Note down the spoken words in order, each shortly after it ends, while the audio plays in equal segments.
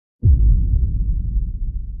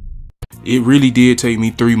It really did take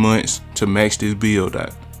me 3 months to max this build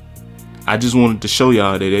out. I just wanted to show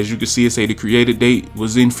y'all that, as you can see, it say the created date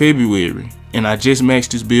was in February, and I just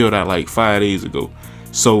maxed this build out like 5 days ago.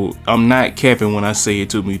 So I'm not capping when I say it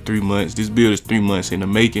took me 3 months. This build is 3 months in the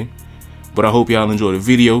making. But I hope y'all enjoy the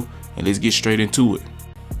video, and let's get straight into it.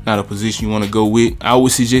 Now, the position you want to go with, I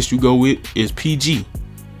would suggest you go with is PG,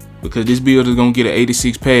 because this build is gonna get an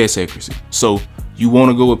 86 pass accuracy. So you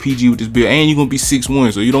want to go with PG with this build, and you're gonna be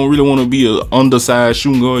 6'1", so you don't really want to be an undersized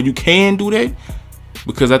shooting guard. You can do that,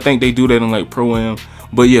 because I think they do that in like Pro-Am.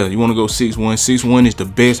 But yeah, you want to go 6'1". 6'1" is the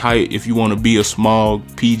best height if you want to be a small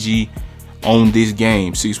PG on this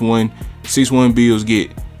game. 6'1" builds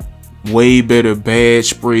get way better badge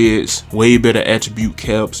spreads, way better attribute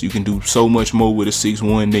caps. You can do so much more with a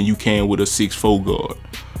 6'1" than you can with a 6'4" guard,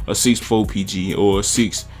 a 6'4" PG, or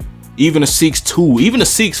even a 6'2", even a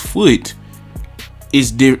 6 foot.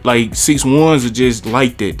 It's like 6'1s are just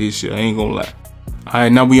like that this year, I ain't gonna lie.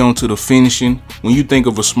 Alright, now we on to the finishing. When you think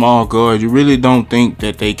of a small guard, you really don't think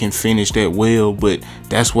that they can finish that well, but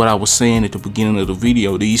that's what I was saying at the beginning of the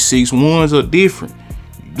video. These 6'1s are different.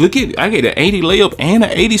 Look at, I get an 80 layup and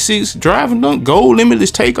an 86 driving dunk, goal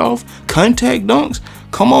limitless takeoff, contact dunks.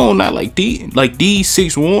 Come on, not like these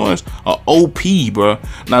 6'1s are OP, bro.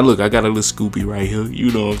 Now look, I got a little scoopy right here.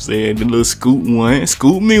 You know what I'm saying? The little scoop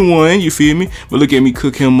me one, you feel me? But look at me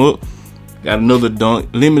cook him up. Got another dunk,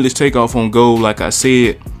 limitless takeoff on goal, like I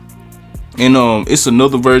said. And it's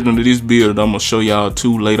another version of this build that I'm gonna show y'all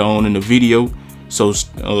too later on in the video. So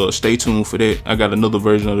stay tuned for that. I got another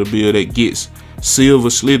version of the build that gets silver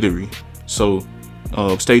slithery. So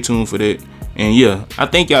stay tuned for that. And yeah, I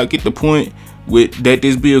think y'all get the point with that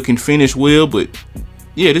this build can finish well, but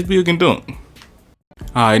yeah, this build can dunk.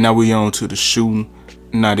 Alright, now we on to the shooting.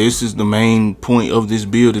 Now this is the main point of this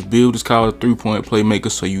build. This build is called a 3-point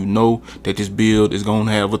playmaker, so you know that this build is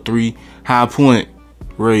gonna have a high point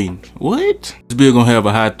rating. What? This build gonna have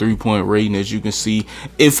a high 3-point rating, as you can see.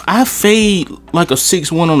 If I fade like a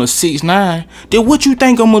 6'1" on a 6'9", then what you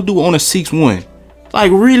think I'm gonna do on a 6'1"?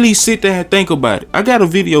 Like, really sit there and think about it. I got a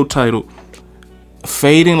video titled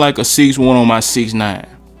 "Fading Like a 6'1" on my 6'9".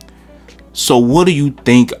 So what do you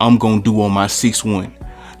think I'm gonna do on my 6'1"?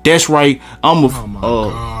 That's right, I'm a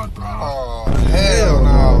God, bro. Oh, hell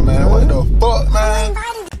no, man. What the fuck, man?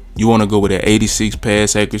 You want to go with an 86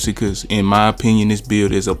 pass accuracy, because in my opinion, this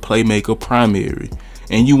build is a playmaker primary.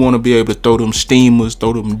 And you want to be able to throw them steamers,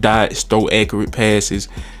 throw them dots, throw accurate passes,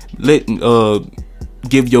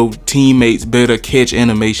 give your teammates better catch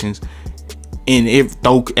animations, and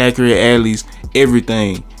throw accurate alleys,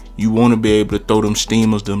 everything. You want to be able to throw them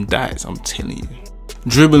steamers, them dots, I'm telling you.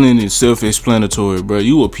 Dribbling is self-explanatory, bro.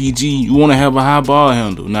 You a PG, you want to have a high ball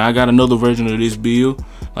handle. Now I got another version of this build,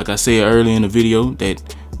 like I said earlier in the video,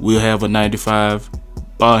 that will have a 95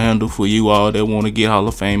 ball handle for you all that want to get Hall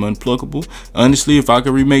of Fame unpluckable. Honestly, if I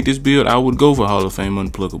could remake this build, I would go for Hall of Fame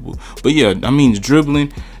unpluckable. But yeah, I mean,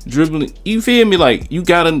 dribbling, you feel me? Like, you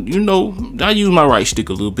gotta, you know, I use my right stick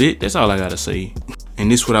a little bit. That's all I gotta say. And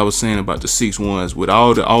this is what I was saying about the 6'1s. With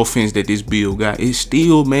all the offense that this build got, it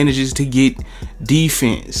still manages to get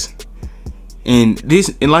defense. And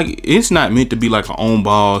like, it's not meant to be like an on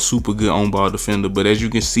ball, super good on ball defender, but as you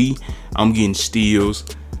can see, I'm getting steals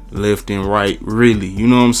left and right, really, you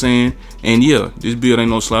know what I'm saying? And yeah, this build ain't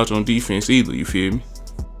no slouch on defense either, you feel me?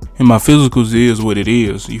 And my physicals is what it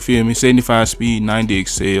is, you feel me? 75 speed, 90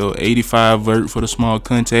 excel, 85 vert for the small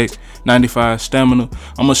contact, 95 stamina.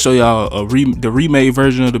 I'm gonna show y'all the remade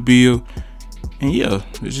version of the build. And yeah,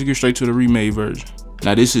 let's just get straight to the remade version.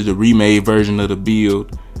 Now this is the remade version of the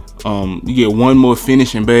build. You get one more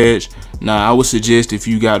finishing badge. Now I would suggest, if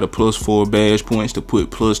you got a +4 badge points, to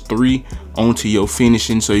put +3 onto your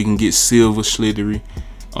finishing so you can get silver slithery.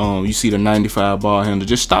 You see the 95 ball handle.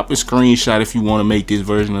 Just stop and screenshot if you want to make this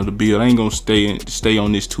version of the build. I ain't gonna stay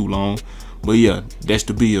on this too long, but yeah, that's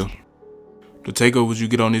the build. The takeovers you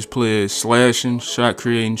get on this player is slashing, shot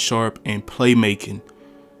creating, sharp, and playmaking.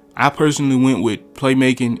 I personally went with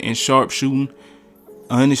playmaking and sharp shooting,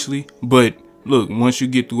 honestly, but look, once you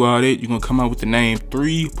get through all that, you're gonna come out with the name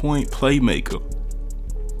 3-point playmaker.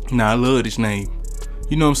 Now I love this name,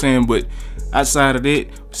 you know what I'm saying? But outside of that,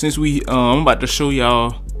 since I'm about to show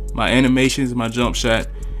y'all my animations, my jump shot,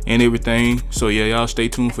 and everything. So yeah, y'all stay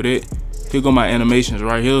tuned for that. Here go my animations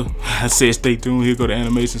right here. I said stay tuned. Here go the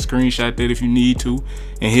animation. Screenshot that if you need to.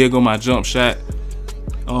 And here go my jump shot.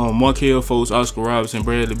 Markel, Folks, Oscar Robinson,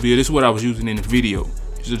 Bradley Beal. This is what I was using in the video.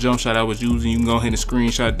 This is a jump shot I was using. You can go ahead and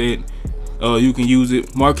screenshot that. You can use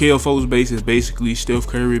it. Markel Folks base is basically Steph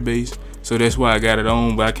Curry base. So that's why I got it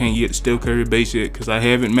on, but I can't get the Steph Curry base yet because I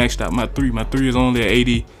haven't maxed out my 3. My 3 is only at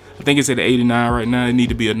I think it's at 89 right now. It need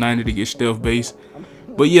to be a 90 to get stealth base.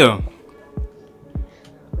 But yeah,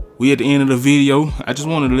 we at the end of the video. I just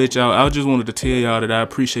wanted to let y'all, I just wanted to tell y'all that I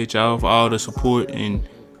appreciate y'all for all the support and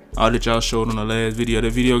all that y'all showed on the last video.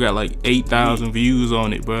 The video got like 8,000 views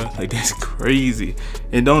on it, bro. Like, that's crazy.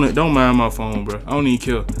 And don't mind my phone, bro. I don't even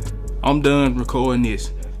care. I'm done recording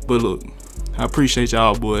this. But look, I appreciate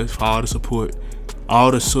y'all boys for all the support,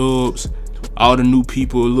 all the subs, all the new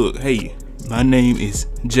people. Look, hey, my name is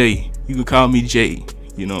Jay. You can call me Jay.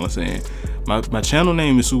 You know what I'm saying? My channel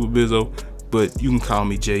name is Super Bizzo, but you can call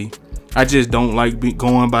me Jay. I just don't like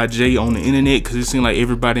going by Jay on the internet because it seems like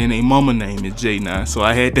everybody and their mama name is Jay now. So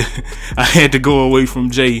I had to go away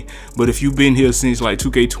from Jay. But if you've been here since like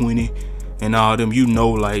 2K20 and all them, you know,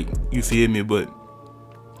 like, you feel me? But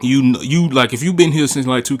you like, if you've been here since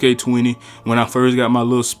like 2K20 when I first got my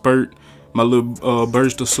little spurt, my little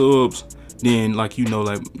burst of subs, then like, you know,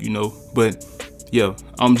 like, you know. But yeah,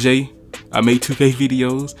 I'm Jay. I make 2K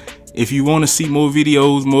videos. If you want to see more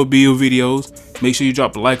videos, more build videos, make sure you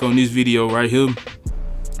drop a like on this video right here.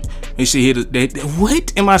 Make sure you hit that,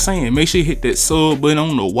 what am I saying? Make sure you hit that sub button. I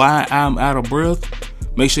don't know why I'm out of breath.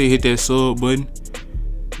 Make sure you hit that sub button.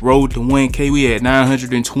 Road to 1K. We at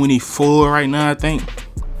 924 right now, I think.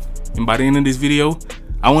 And by the end of this video,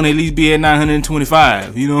 I want to at least be at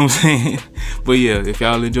 925. You know what I'm saying? But yeah, if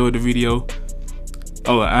y'all enjoyed the video,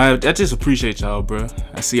 oh, I just appreciate y'all, bro.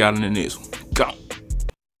 I see y'all in the next one.